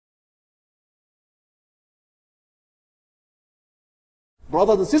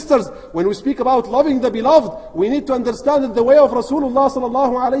Brothers and sisters, when we speak about loving the beloved, we need to understand that the way of Rasulullah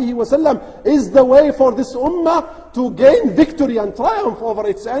sallallahu alayhi wa sallam is the way for this ummah to gain victory and triumph over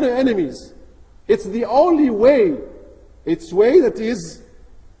its enemies. It's the only way. It's way that is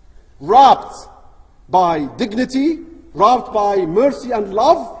wrapped by dignity, wrapped by mercy and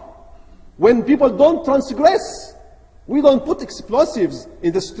love. When people don't transgress, we don't put explosives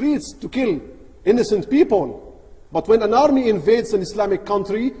in the streets to kill innocent people. But when an army invades an Islamic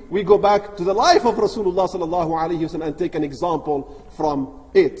country, we go back to the life of Rasulullah sallallahu alayhi wa sallam and take an example from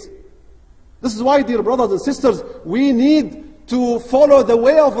it. This is why, dear brothers and sisters, we need to follow the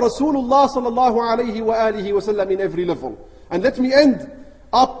way of Rasulullah sallallahu alayhi wa alihi wa sallam in every level. And let me end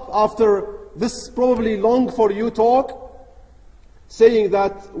up after this probably long for you talk, saying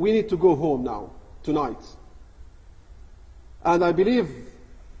that we need to go home now, tonight. And I believe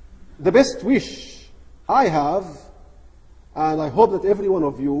the best wish I have, and I hope that every one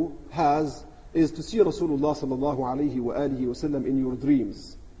of you has, is to see Rasulullah sallallahu alayhi wa alihi wa sallam in your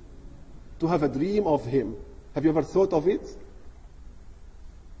dreams. To have a dream of him. Have you ever thought of it?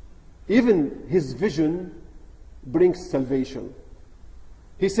 Even his vision brings salvation.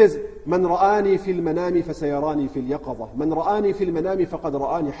 He says, من رآني في المنام فسيراني في اليقظة. من رآني في المنام فقد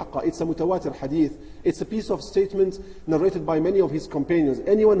رآني حقا. It's a mutawatir hadith. It's a piece of statement narrated by many of his companions.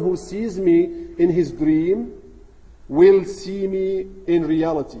 Anyone who sees me in his dream will see me in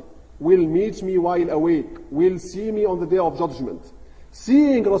reality, will meet me while awake, will see me on the day of judgment.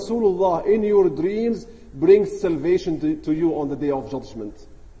 Seeing Rasulullah in your dreams brings salvation to you on the day of judgment.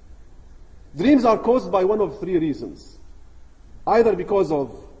 Dreams are caused by one of three reasons. Either because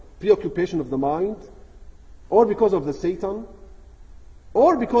of preoccupation of the mind, or because of the Satan,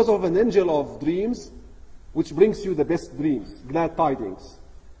 or because of an angel of dreams, which brings you the best dreams, glad tidings.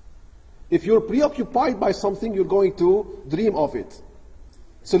 If you're preoccupied by something, you're going to dream of it.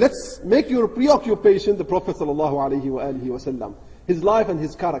 So let's make your preoccupation the Prophet ﷺ, his life and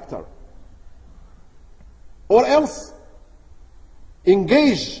his character. Or else,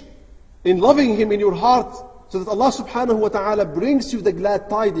 engage in loving him in your heart, so that Allah subhanahu wa ta'ala brings you the glad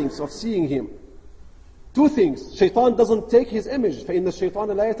tidings of seeing him. Two things. Shaitan doesn't take his image. فَإِنَّ الشَّيْطَانَ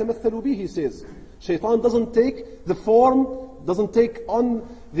لَا يَتَمَثَّلُ بِهِ, he says. Shaitan doesn't take the form, doesn't take on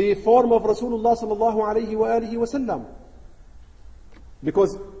the form of Rasulullah sallallahu alayhi wa alihi wa sallam.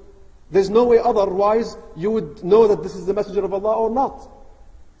 Because there's no way otherwise you would know that this is the messenger of Allah or not.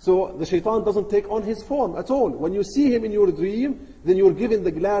 So the shaitan doesn't take on his form at all. When you see him in your dream, then you're given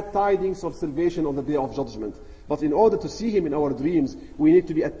the glad tidings of salvation on the day of judgment. But in order to see him in our dreams, we need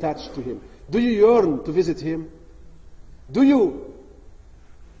to be attached to him. Do you yearn to visit him? Do you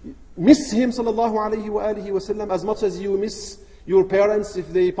miss him sallallahu alayhi wa alihi wa sallam as much as you miss your parents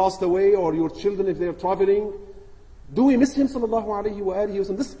if they passed away, or your children if they are traveling? Do we miss him sallallahu alayhi wa alihi wa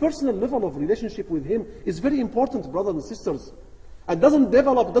sallam? This personal level of relationship with him is very important, brothers and sisters. And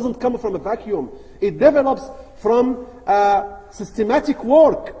doesn't come from a vacuum. It develops from systematic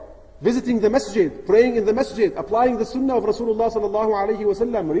work. Visiting the masjid, praying in the masjid, applying the sunnah of Rasulullah sallallahu alayhi wa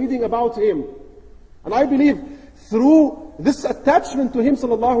sallam, reading about him. And I believe through this attachment to him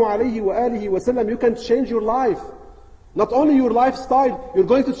sallallahu alayhi wa alihi wa sallam, you can change your life. Not only your lifestyle, you're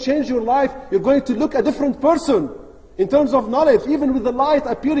going to change your life. You're going to look a different person in terms of knowledge, even with the light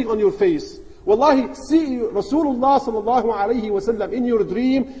appearing on your face. Wallahi, see Rasulullah sallallahu alayhi wa sallam in your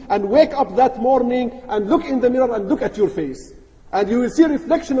dream, and wake up that morning and look in the mirror and look at your face. And you will see a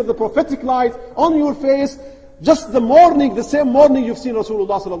reflection of the prophetic light on your face, just the same morning you've seen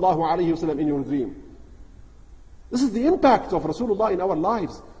Rasulullah sallallahu alayhi wa sallam in your dream. This is the impact of Rasulullah in our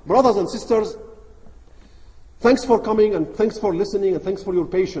lives. Brothers and sisters, thanks for coming, and thanks for listening, and thanks for your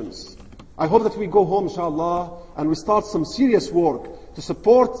patience. I hope that we go home, inshallah, and we start some serious work to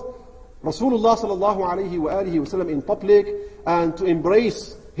support Rasulullah sallallahu alayhi wa alihi wa sallam in public, and to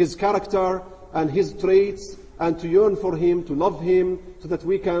embrace his character and his traits, and to yearn for him, to love him, so that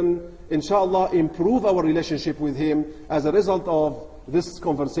we can, inshallah, improve our relationship with him as a result of this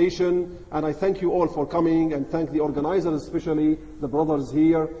conversation. And I thank you all for coming, and thank the organizers, especially the brothers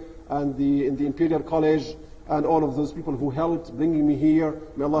here and in the Imperial College, and all of those people who helped bringing me here.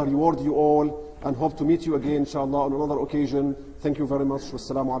 May Allah reward you all, and hope to meet you again, inshallah, on another occasion. Thank you very much.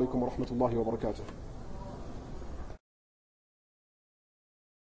 Wassalamu alaikum wa rahmatullahi wa barakatuh.